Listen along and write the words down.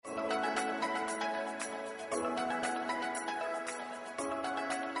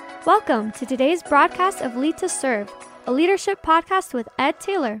Welcome to today's broadcast of Lead to Serve, a leadership podcast with Ed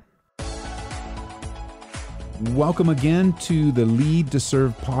Taylor. Welcome again to the Lead to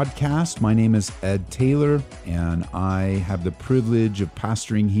Serve podcast. My name is Ed Taylor, and I have the privilege of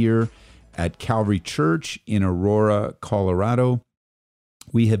pastoring here at Calvary Church in Aurora, Colorado.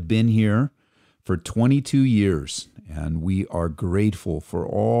 We have been here for 22 years, and we are grateful for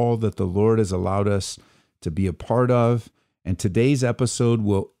all that the Lord has allowed us to be a part of. And today's episode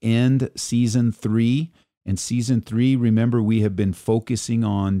will end season 3. In season 3, remember, we have been focusing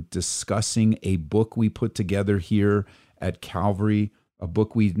on discussing a book we put together here at Calvary, a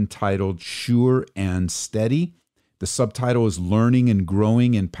book we entitled Sure and Steady. The subtitle is Learning and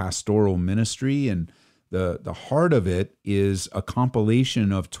Growing in Pastoral Ministry, and the heart of it is a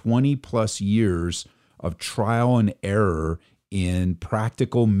compilation of 20 plus years of trial and error in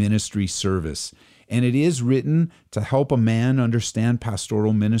practical ministry service. And it is written to help a man understand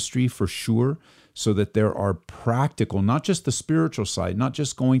pastoral ministry for sure, so that there are practical, not just the spiritual side, not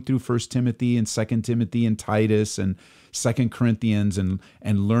just going through 1 Timothy and 2 Timothy and Titus and 2 Corinthians and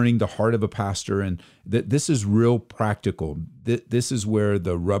learning the heart of a pastor. And this is real practical. This is where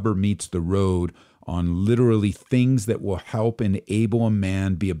the rubber meets the road on literally things that will help enable a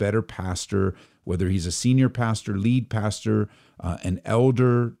man be a better pastor, whether he's a senior pastor, lead pastor, an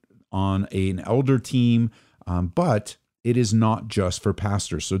elder on an elder team, but it is not just for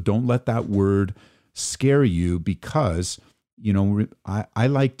pastors. So don't let that word scare you, because, I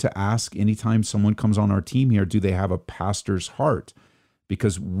like to ask anytime someone comes on our team here, do they have a pastor's heart?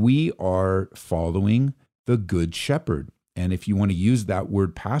 Because we are following the Good Shepherd. And if you want to use that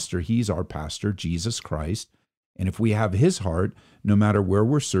word pastor, he's our pastor, Jesus Christ. And if we have his heart, no matter where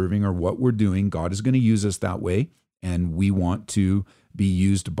we're serving or what we're doing, God is going to use us that way. And we want to be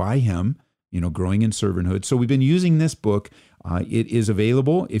used by him, growing in servanthood. So we've been using this book. It is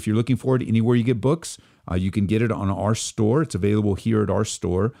available. If you're looking for it anywhere you get books, you can get it on our store. It's available here at our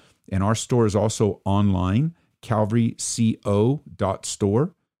store. And our store is also online,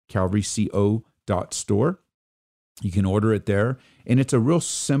 calvaryco.store, calvaryco.store. You can order it there. And it's a real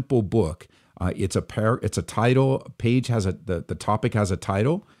simple book. It's a title. A page has the topic has a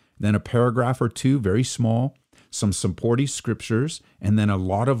title, then a paragraph or two, very small, some supporting scriptures, and then a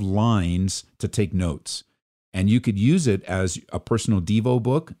lot of lines to take notes. And you could use it as a personal Devo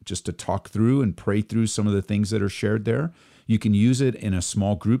book, just to talk through and pray through some of the things that are shared there. You can use it in a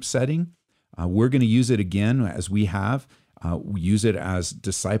small group setting. We're going to use it again, as we have. We use it as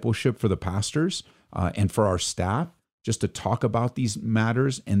discipleship for the pastors and for our staff, just to talk about these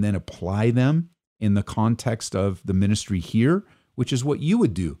matters and then apply them in the context of the ministry here, which is what you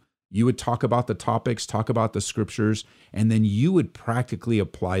would do. You would talk about the topics, talk about the scriptures, and then you would practically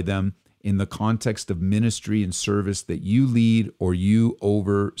apply them in the context of ministry and service that you lead or you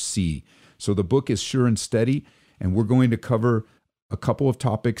oversee. So the book is Sure and Steady, and we're going to cover a couple of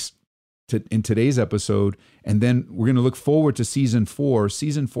topics in today's episode, and then we're going to look forward to season 4.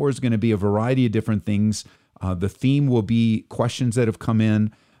 Season 4 is going to be a variety of different things. The theme will be questions that have come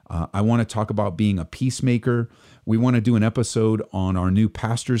in. I want to talk about being a peacemaker. We want to do an episode on our new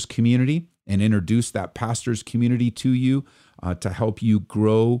pastors community and introduce that pastors community to you to help you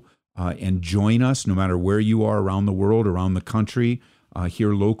grow and join us no matter where you are around the world, around the country,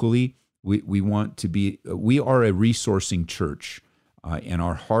 here locally. We are a resourcing church, and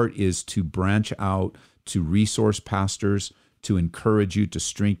our heart is to branch out to resource pastors, to encourage you, to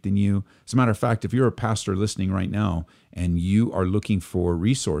strengthen you. As a matter of fact, if you're a pastor listening right now and you are looking for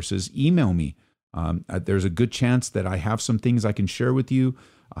resources, email me. There's a good chance that I have some things I can share with you.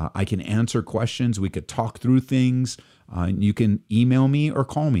 I can answer questions. We could talk through things. You can email me or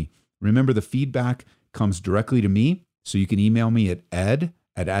call me. Remember, the feedback comes directly to me, so you can email me at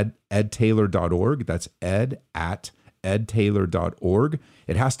ed@edtaylor.org. That's ed@edtaylor.org.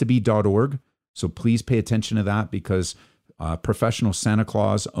 It has to be .org, so please pay attention to that, because professional Santa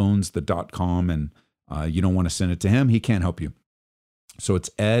Claus owns the .com, and you don't want to send it to him. He can't help you. So it's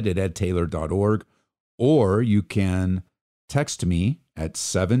ed@edtaylor.org, or you can text me at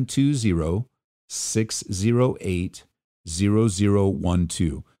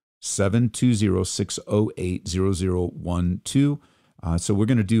 720-608-0012, 720-608-0012. So we're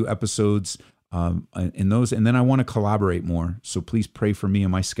going to do episodes in those, and then I want to collaborate more. So please pray for me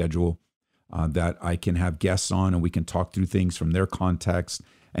and my schedule that I can have guests on and we can talk through things from their context,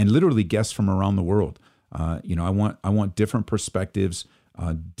 and literally guests from around the world. I want different perspectives,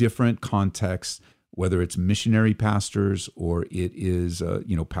 different contexts, whether it's missionary pastors or it is,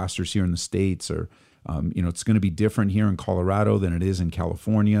 pastors here in the States, or, it's going to be different here in Colorado than it is in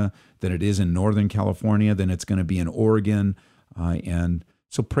California, than it is in Northern California, than it's going to be in Oregon. And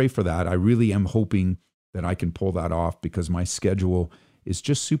So pray for that. I really am hoping that I can pull that off because my schedule is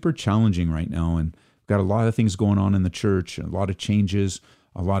just super challenging right now. And I've got a lot of things going on in the church, a lot of changes,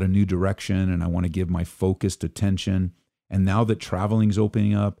 a lot of new direction, and I want to give my focused attention. And now that traveling's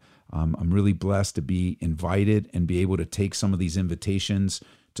opening up, I'm really blessed to be invited and be able to take some of these invitations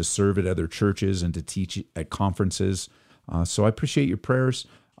to serve at other churches and to teach at conferences. So I appreciate your prayers.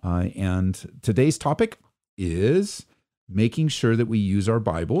 And today's topic is making sure that we use our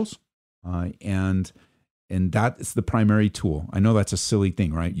Bibles, and that's the primary tool. I know that's a silly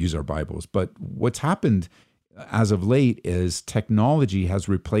thing, right? Use our Bibles. But what's happened as of late is technology has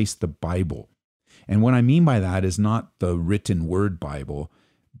replaced the Bible. And what I mean by that is not the written word Bible,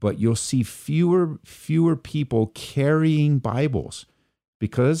 but you'll see fewer people carrying Bibles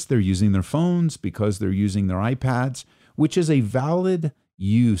because they're using their phones, because they're using their iPads, which is a valid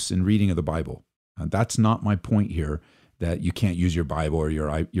use in reading of the Bible. That's not my point here, that you can't use your Bible or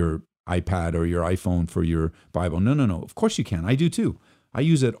your iPad or your iPhone for your Bible. No. Of course you can. I do too. I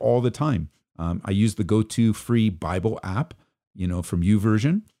use it all the time. I use the GoTo free Bible app, from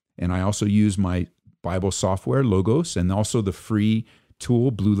YouVersion. And I also use my Bible software, Logos, and also the free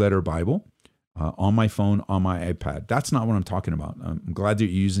tool, Blue Letter Bible, on my phone, on my iPad. That's not what I'm talking about. I'm glad that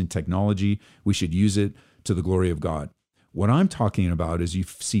you're using technology. We should use it to the glory of God. What I'm talking about is you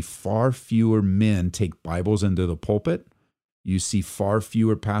see far fewer men take Bibles into the pulpit. You see far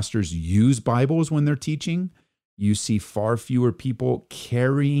fewer pastors use Bibles when they're teaching. You see far fewer people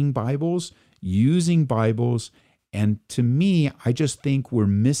carrying Bibles, using Bibles. And to me, I just think we're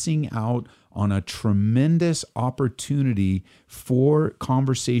missing out on a tremendous opportunity for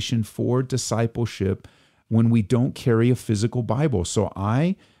conversation, for discipleship, when we don't carry a physical Bible. So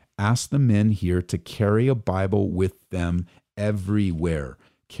I ask the men here to carry a Bible with them everywhere.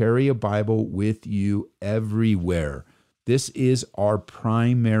 Carry a Bible with you everywhere. This is our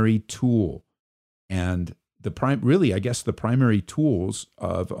primary tool. And the primary tools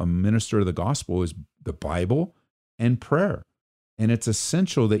of a minister of the gospel is the Bible and prayer. And it's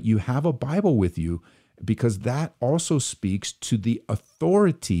essential that you have a Bible with you because that also speaks to the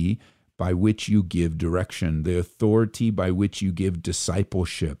authority by which you give direction, the authority by which you give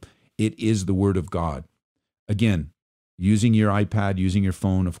discipleship. It is the Word of God. Again, using your iPad, using your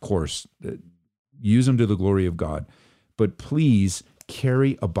phone, of course, use them to the glory of God. But please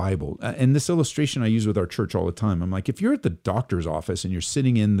carry a Bible. And this illustration I use with our church all the time. I'm like, if you're at the doctor's office and you're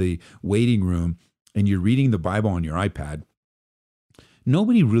sitting in the waiting room and you're reading the Bible on your iPad,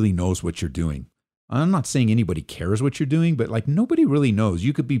 nobody really knows what you're doing. I'm not saying anybody cares what you're doing, but nobody really knows.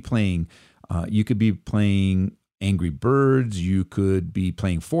 You could be playing Angry Birds. You could be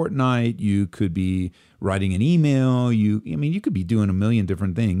playing Fortnite. You could be writing an email. You could be doing a million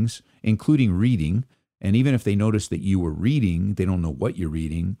different things, including reading. And even if they notice that you were reading, they don't know what you're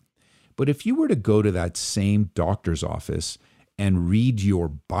reading. But if you were to go to that same doctor's office and read your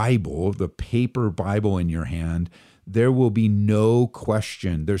Bible, the paper Bible in your hand, there will be no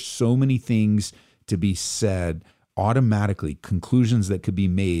question. There's so many things to be said automatically, conclusions that could be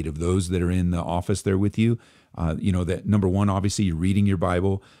made of those that are in the office there with you. That number one, obviously you're reading your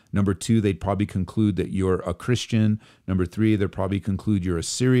Bible. Number two, they'd probably conclude that you're a Christian. Number three, they'd probably conclude you're a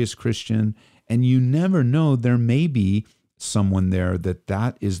serious Christian. And you never know, there may be someone there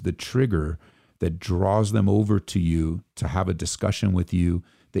that is the trigger that draws them over to you to have a discussion with you,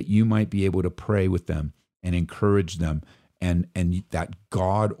 that you might be able to pray with them and encourage them, and that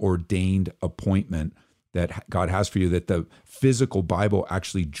God-ordained appointment that God has for you, that the physical Bible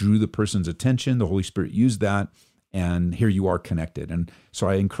actually drew the person's attention, the Holy Spirit used that, and here you are connected. And so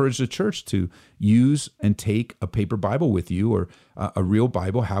I encourage the church to use and take a paper Bible with you, or a real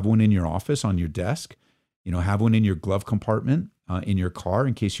Bible. Have one in your office, on your desk, have one in your glove compartment, in your car,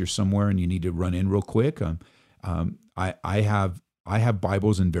 in case you're somewhere and you need to run in real quick. I have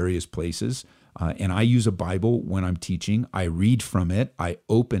Bibles in various places. And I use a Bible when I'm teaching. I read from it. I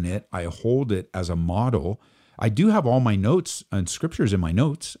open it. I hold it as a model. I do have all my notes and scriptures in my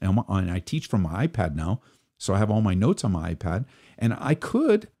notes, and I teach from my iPad now. So I have all my notes on my iPad. And I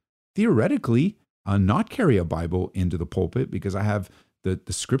could theoretically not carry a Bible into the pulpit because I have the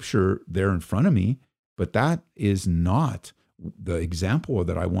scripture there in front of me. But that is not the example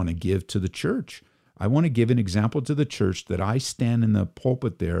that I want to give to the church. I want to give an example to the church that I stand in the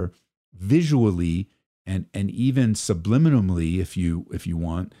pulpit there visually and even subliminally, if you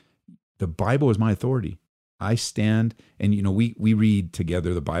want. The Bible is my authority. I stand, and we read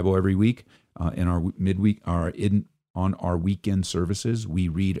together the Bible every week in our midweek, on our weekend services. We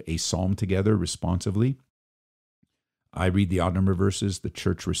read a psalm together responsively. I read the odd number verses. The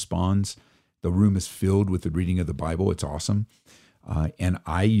church responds. The room is filled with the reading of the Bible. It's awesome. And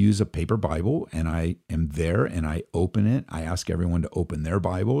I use a paper Bible, and I am there and I open it. I ask everyone to open their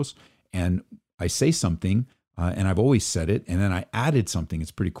Bibles, and I say something, and I've always said it, and then I added something.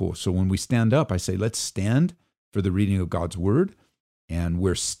 It's pretty cool. So when we stand up, I say, let's stand for the reading of God's word. And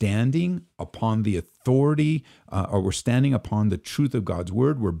we're standing upon the authority, or we're standing upon the truth of God's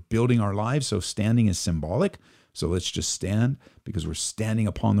word. We're building our lives. So standing is symbolic. So let's just stand because we're standing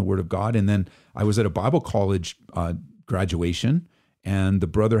upon the word of God. And then I was at a Bible college graduation, and the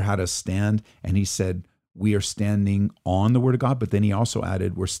brother had us stand, and he said, we are standing on the word of God. But then he also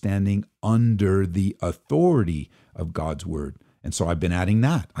added, we're standing under the authority of God's word. And so I've been adding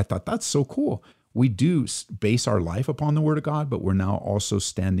that. I thought that's so cool. We do base our life upon the word of God, but we're now also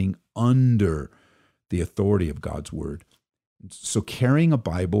standing under the authority of God's word. So carrying a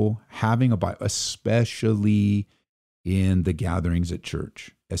Bible, having a Bible, especially in the gatherings at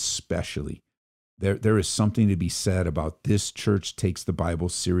church, especially, there is something to be said about this church takes the Bible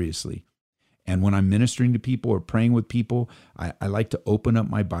seriously. And when I'm ministering to people or praying with people, I like to open up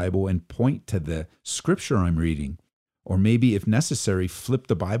my Bible and point to the scripture I'm reading. Or maybe, if necessary, flip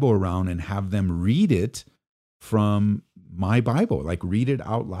the Bible around and have them read it from my Bible, like read it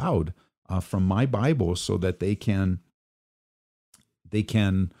out loud from my Bible, so that they can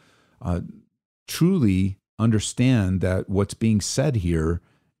truly understand that what's being said here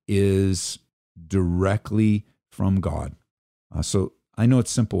is directly from God. So I know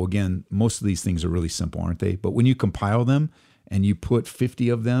it's simple. Again, most of these things are really simple, aren't they? But when you compile them and you put 50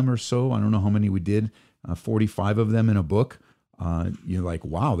 of them or so, I don't know how many we did, 45 of them in a book, you're like,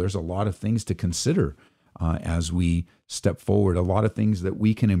 wow, there's a lot of things to consider as we step forward, a lot of things that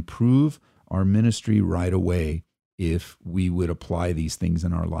we can improve our ministry right away if we would apply these things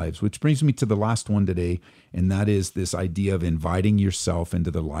in our lives. Which brings me to the last one today, and that is this idea of inviting yourself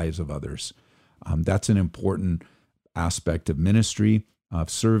into the lives of others. That's an important aspect of ministry, of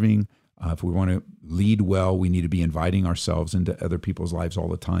serving. If we want to lead well, we need to be inviting ourselves into other people's lives all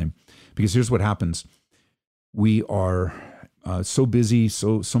the time. Because here's what happens. We are so busy,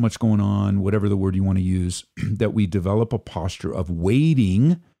 so much going on, whatever the word you want to use, that we develop a posture of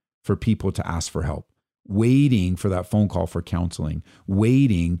waiting for people to ask for help, waiting for that phone call for counseling,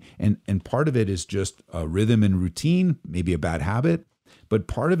 waiting. And part of it is just a rhythm and routine, maybe a bad habit. But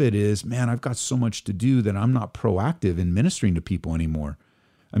part of it is, man, I've got so much to do that I'm not proactive in ministering to people anymore.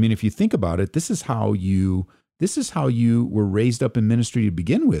 I mean, if you think about it, this is how you were raised up in ministry to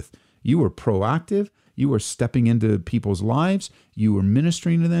begin with. You were proactive. You were stepping into people's lives. You were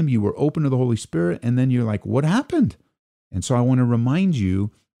ministering to them. You were open to the Holy Spirit. And then you're like, what happened? And so I want to remind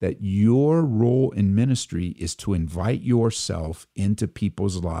you that your role in ministry is to invite yourself into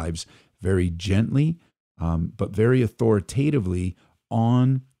people's lives very gently, but very authoritatively,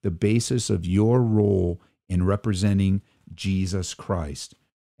 on the basis of your role in representing Jesus Christ.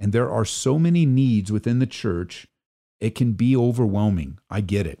 And there are so many needs within the church, it can be overwhelming. I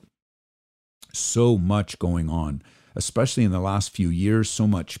get it. So much going on, especially in the last few years, so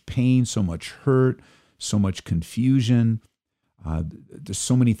much pain, so much hurt, so much confusion. There's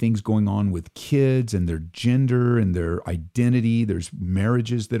so many things going on with kids and their gender and their identity. There's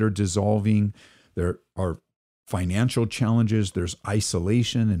marriages that are dissolving. There are financial challenges. There's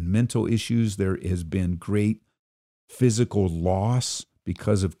isolation and mental issues. There has been great physical loss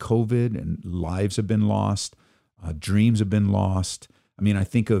because of COVID, and lives have been lost. Dreams have been lost. I mean, I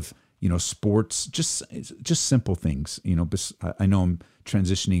think of, sports, just simple things. I know I'm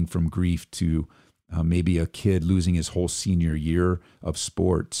transitioning from grief to maybe a kid losing his whole senior year of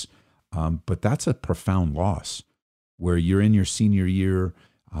sports. But that's a profound loss, where you're in your senior year,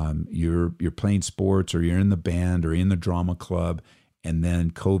 you're playing sports, or you're in the band or in the drama club, and then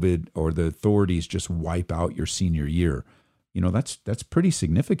COVID or the authorities just wipe out your senior year. That's pretty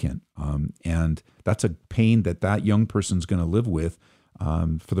significant. And that's a pain that young person's going to live with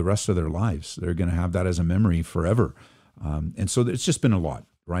for the rest of their lives. They're going to have that as a memory forever. And so it's just been a lot,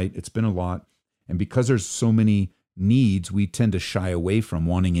 right? It's been a lot. And because there's so many needs, we tend to shy away from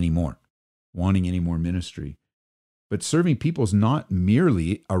wanting any more ministry. But serving people is not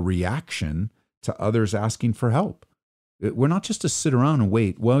merely a reaction to others asking for help. We're not just to sit around and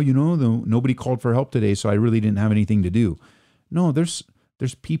wait. Well, nobody called for help today, so I really didn't have anything to do. No, there's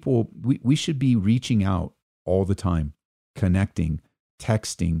people, we should be reaching out all the time, connecting,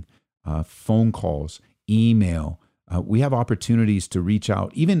 texting, phone calls, email. We have opportunities to reach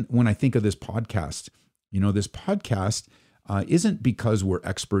out. Even when I think of this podcast, this podcast isn't because we're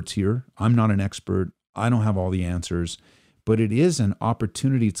experts here. I'm not an expert. I don't have all the answers, but it is an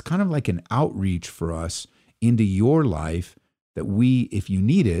opportunity. It's kind of like an outreach for us into your life that if you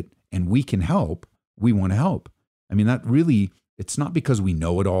need it and we can help, we want to help. I mean, that really It's not because we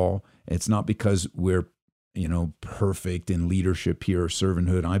know it all. It's not because we're, perfect in leadership here or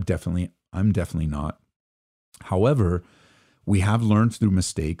servanthood. I'm definitely not. However, we have learned through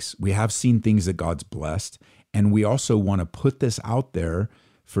mistakes. We have seen things that God's blessed. And we also want to put this out there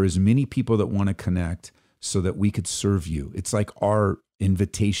for as many people that want to connect so that we could serve you. It's like our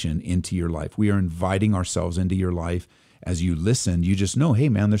invitation into your life. We are inviting ourselves into your life. As you listen, you just know, hey,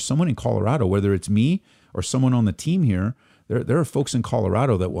 man, there's someone in Colorado, whether it's me or someone on the team here. There are folks in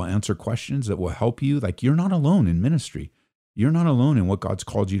Colorado that will answer questions, that will help you. Like, you're not alone in ministry. You're not alone in what God's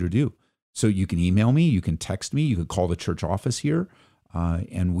called you to do. So you can email me, you can text me, you could call the church office here,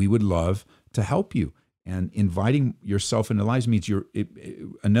 and we would love to help you. And inviting yourself into lives means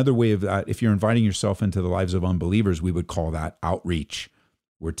another way of that. If you're inviting yourself into the lives of unbelievers, we would call that outreach.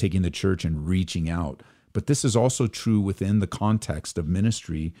 We're taking the church and reaching out. But this is also true within the context of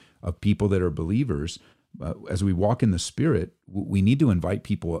ministry of people that are believers. As we walk in the Spirit, we need to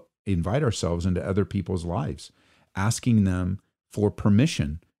invite ourselves into other people's lives, asking them for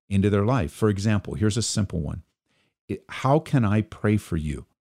permission into their life. For example, here's a simple one. How can I pray for you?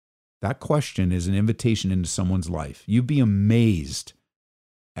 That question is an invitation into someone's life. You'd be amazed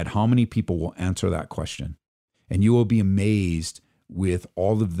at how many people will answer that question. And you will be amazed with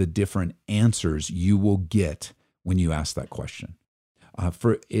all of the different answers you will get when you ask that question.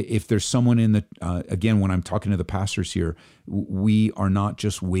 If there's someone in the, again, when I'm talking to the pastors here, we are not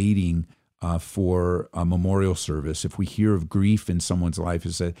just waiting for a memorial service. If we hear of grief in someone's life,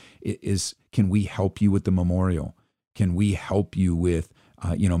 can we help you with the memorial? Can we help you with,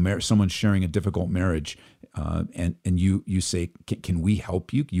 someone's sharing a difficult marriage, and you say, can we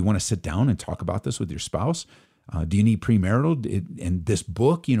help you? You want to sit down and talk about this with your spouse? Do you need premarital? And this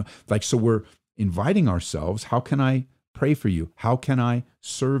book, so we're inviting ourselves. How can I pray for you? How can I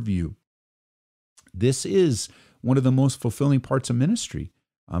serve you? This is one of the most fulfilling parts of ministry,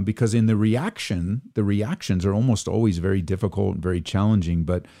 because in the reactions are almost always very difficult and very challenging.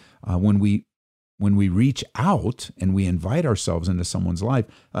 But when we reach out and we invite ourselves into someone's life,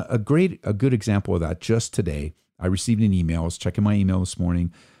 a good example of that, just today, I received an email. I was checking my email this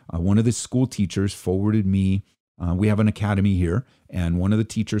morning. One of the school teachers forwarded me, we have an academy here, and one of the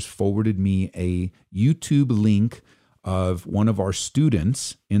teachers forwarded me a YouTube link of one of our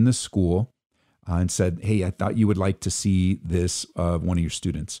students in the school and said, hey, I thought you would like to see this of one of your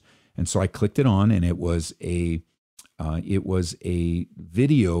students. And so I clicked it on, and it was a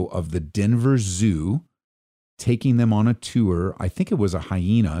video of the Denver Zoo taking them on a tour. I think it was a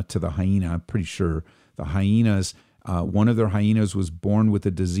hyena to the hyena. I'm pretty sure the hyenas, one of their hyenas was born with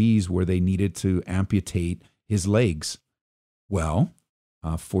a disease where they needed to amputate his legs. Well,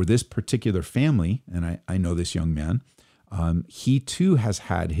 for this particular family, and I know this young man, he too has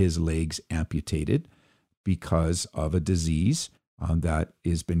had his legs amputated because of a disease that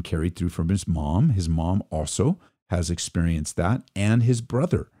has been carried through from his mom. His mom also has experienced that, and his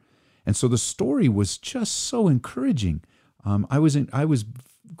brother. And so the story was just so encouraging. I was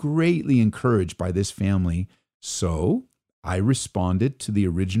greatly encouraged by this family. So I responded to the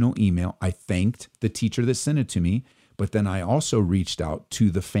original email. I thanked the teacher that sent it to me, but then I also reached out to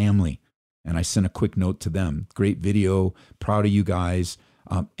the family, and I sent a quick note to them. Great video, proud of you guys.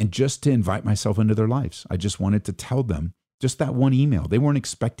 And just to invite myself into their lives. I just wanted to tell them just that one email. They weren't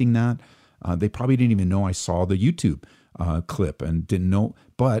expecting that. They probably didn't even know I saw the YouTube clip and didn't know,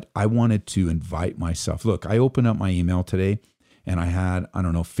 but I wanted to invite myself. Look, I opened up my email today and I had,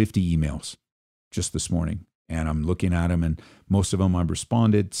 50 emails just this morning, and I'm looking at them, and most of them I've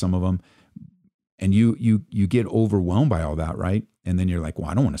responded, some of them, and you get overwhelmed by all that, right? And then you're like, well,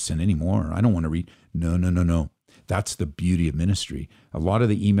 I don't want to send any more. I don't want to read. No. That's the beauty of ministry. A lot of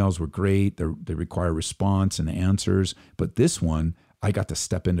the emails were great. They require response and answers, but this one, I got to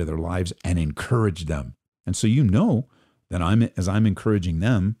step into their lives and encourage them. And so that as I'm encouraging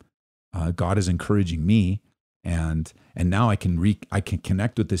them, God is encouraging me. And now I can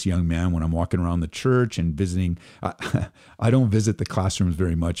connect with this young man when I'm walking around the church and visiting. I don't visit the classrooms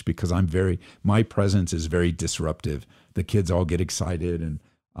very much because my presence is very disruptive. The kids all get excited,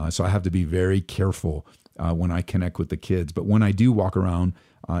 and so I have to be very careful when I connect with the kids. But when I do walk around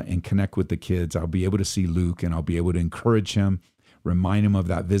and connect with the kids, I'll be able to see Luke, and I'll be able to encourage him, remind him of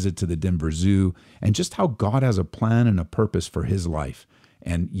that visit to the Denver Zoo, and just how God has a plan and a purpose for his life.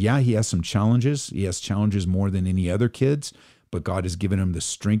 And yeah, he has some challenges. He has challenges more than any other kids, but God has given him the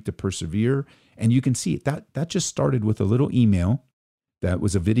strength to persevere. And you can see that just started with a little email that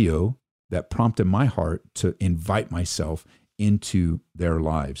was a video that prompted my heart to invite myself into their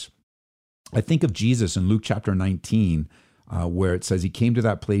lives. I think of Jesus in Luke chapter 19, where it says he came to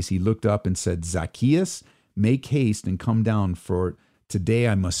that place, he looked up and said, Zacchaeus, make haste and come down, for today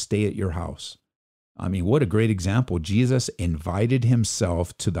I must stay at your house. I mean, what a great example. Jesus invited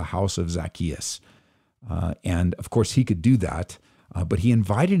himself to the house of Zacchaeus. And of course, he could do that, but he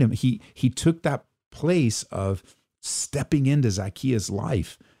invited him. He took that place of stepping into Zacchaeus'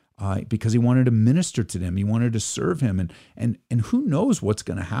 life because he wanted to minister to them. He wanted to serve him. And who knows what's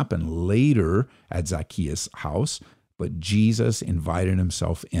going to happen later at Zacchaeus' house, but Jesus invited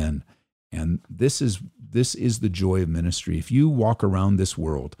himself in. And this is the joy of ministry. If you walk around this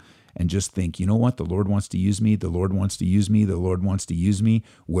world and just think, you know what, the Lord wants to use me, the Lord wants to use me, the Lord wants to use me.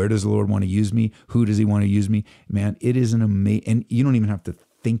 Where does the Lord want to use me? Who does he want to use me? Man, it is an amazing, and you don't even have to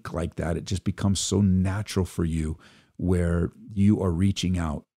think like that. It just becomes so natural for you, where you are reaching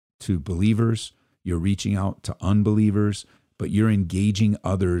out to believers, you're reaching out to unbelievers, but you're engaging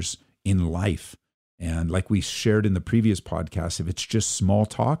others in life. And like we shared in the previous podcast, if it's just small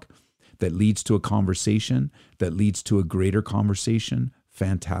talk that leads to a conversation, that leads to a greater conversation,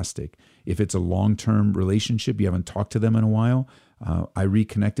 fantastic. If it's a long-term relationship, you haven't talked to them in a while. I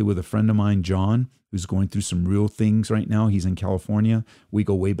reconnected with a friend of mine, John, who's going through some real things right now. He's in California. We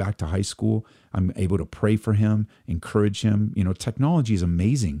go way back to high school. I'm able to pray for him, encourage him. You know, technology is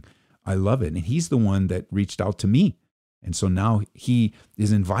amazing. I love it. And he's the one that reached out to me. And so now he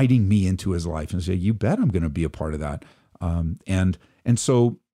is inviting me into his life and say, you bet I'm going to be a part of that. And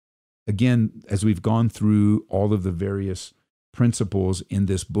so, again, as we've gone through all of the various principles in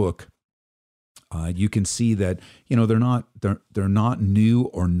this book, you can see that, you know, they're not new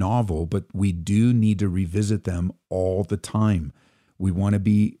or novel, but we do need to revisit them all the time. We want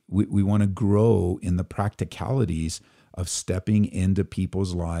to grow in the practicalities of stepping into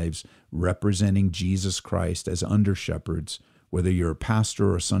people's lives, representing Jesus Christ as under shepherds, whether you're a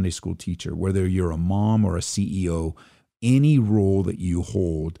pastor or a Sunday school teacher, whether you're a mom or a CEO, any role that you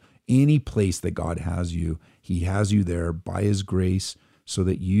hold, any place that God has you, he has you there by his grace so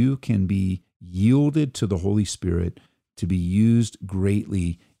that you can be yielded to the Holy Spirit to be used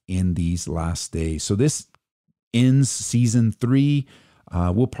greatly in these last days. So this ends season 3.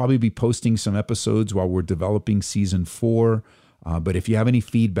 We'll probably be posting some episodes while we're developing season 4. But if you have any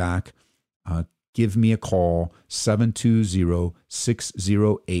feedback, give me a call,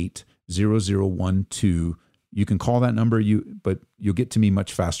 720-608-0012. You can call that number, but you'll get to me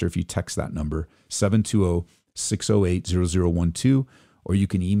much faster if you text that number, 720-608-0012, or you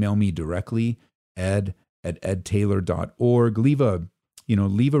can email me directly, ed@edtaylor.org. Leave a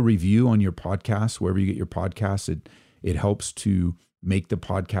review on your podcast, wherever you get your podcasts. It helps to make the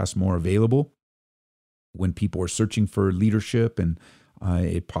podcast more available when people are searching for leadership, and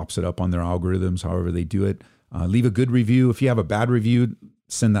it pops it up on their algorithms, however they do it. Leave a good review. If you have a bad review,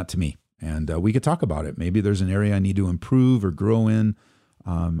 send that to me, and we could talk about it. Maybe there's an area I need to improve or grow in.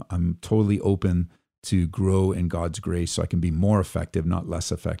 I'm totally open to grow in God's grace so I can be more effective, not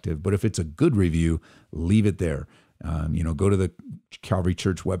less effective. But if it's a good review, leave it there. Go to the Calvary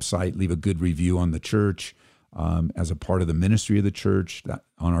Church website, leave a good review on the church as a part of the ministry of the church. That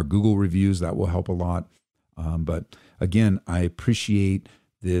on our Google reviews, that will help a lot. But again, I appreciate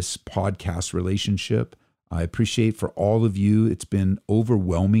this podcast relationship. I appreciate for all of you. It's been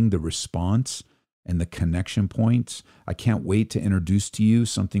overwhelming, the response and the connection points. I can't wait to introduce to you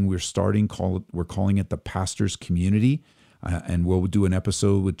something we're starting. We're calling it the Pastors Community. And we'll do an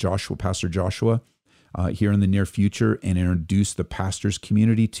episode with Pastor Joshua, here in the near future, and introduce the Pastors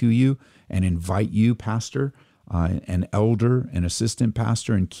Community to you and invite you, pastor, an elder, an assistant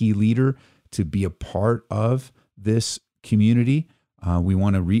pastor, and key leader to be a part of this community.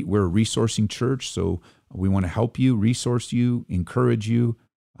 We're a resourcing church, so we want to help you, resource you, encourage you,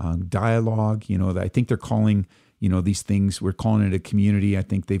 dialogue. I think they're calling, these things, we're calling it a community. I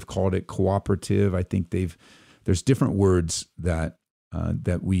think they've called it cooperative. I think there's different words that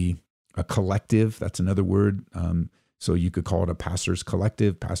a collective, that's another word. So you could call it a pastor's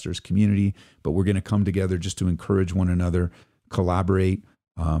collective, pastor's community, but we're going to come together just to encourage one another, collaborate,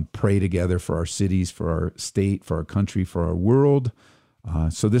 pray together for our cities, for our state, for our country, for our world.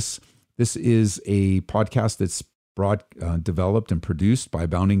 So this is a podcast that's developed and produced by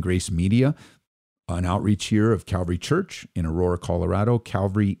Abounding Grace Media, an outreach here of Calvary Church in Aurora, Colorado,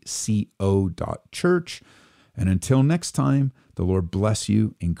 calvaryco.church. And until next time, the Lord bless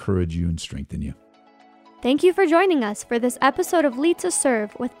you, encourage you, and strengthen you. Thank you for joining us for this episode of Lead to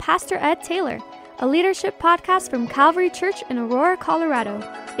Serve with Pastor Ed Taylor, a leadership podcast from Calvary Church in Aurora, Colorado.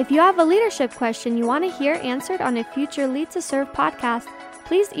 If you have a leadership question you want to hear answered on a future Lead to Serve podcast,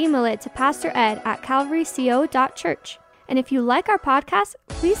 please email it to pastored@calvaryco.church. And if you like our podcast,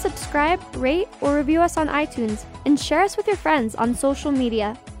 please subscribe, rate, or review us on iTunes, and share us with your friends on social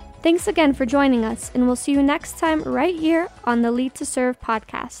media. Thanks again for joining us, and we'll see you next time right here on the Lead to Serve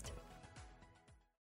podcast.